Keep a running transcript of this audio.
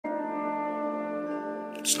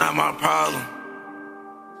It's not my problem.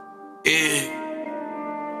 Yeah.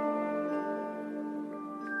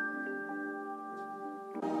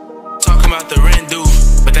 Talking about the rent due,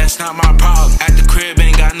 but that's not my problem. At the crib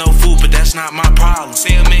ain't got no food, but that's not my problem.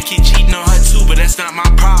 Say a man keep cheating on her too, but that's not my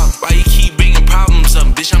problem. Why you keep bringing problems up,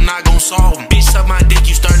 bitch? I'm not gon' solve them. Bitch, suck my dick,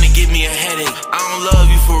 you starting to give me a headache. I don't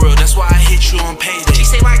love you for real, that's why I hit you on payday. She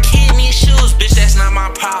say my kid need shoes, bitch, that's not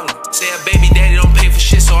my problem. Say a baby daddy don't pay for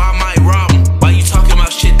shit, so I might rob him. Why you talking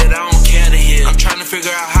about shit that I don't care to hear? I'm trying to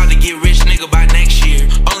figure out how to get rich, nigga, by next year.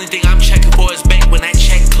 Only thing I'm checking for is bank when that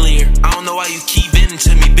check clear. I don't know why you keep venting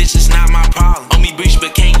to me, bitch, it's not my problem. Owe me breach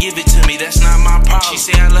but can't give it to me, that's not my problem. She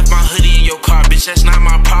say I left my hoodie in your car, bitch, that's not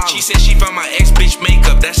my problem. She said she found my ex-bitch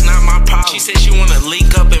makeup, that's not my problem. She said she wanna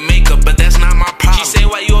link up and make up, but that's not my problem. She say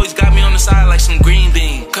why you always got me on the side like some green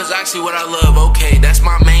bean? Cause I see what I love, okay, that's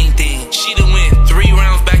my main thing. She done win 3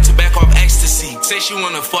 rounds back to back off ecstasy. Say she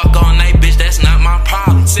wanna fuck all night, bitch, that's not my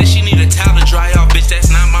problem. Say she need a towel to dry off, bitch, that's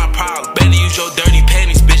not my problem. Better use your dirty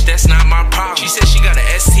panties, bitch, that's not my problem. She said she got an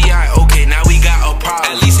STI, okay, now we got a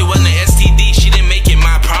problem. At least it wasn't an STD, she didn't make it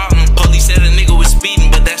my problem. Police said a nigga was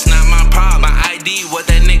speeding, but that's not my problem. My ID, what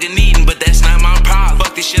that nigga needing, but that's not my problem.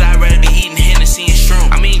 Fuck this shit, I'd rather be eating Hennessy and shroom.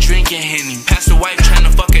 I mean drinking Henny. Pastor wife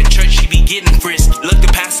tryna fuck at church, she be getting frisky. Look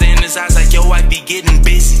the pastor in his eyes like your wife be getting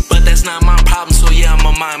busy. But that's not my problem, so yeah,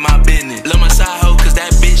 I'ma mind my business. Love my side hoe, cause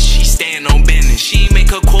that bitch, she stand on business. She ain't make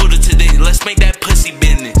her quota today, let's make that pussy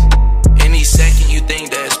business. Any second you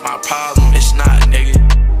think that's my problem,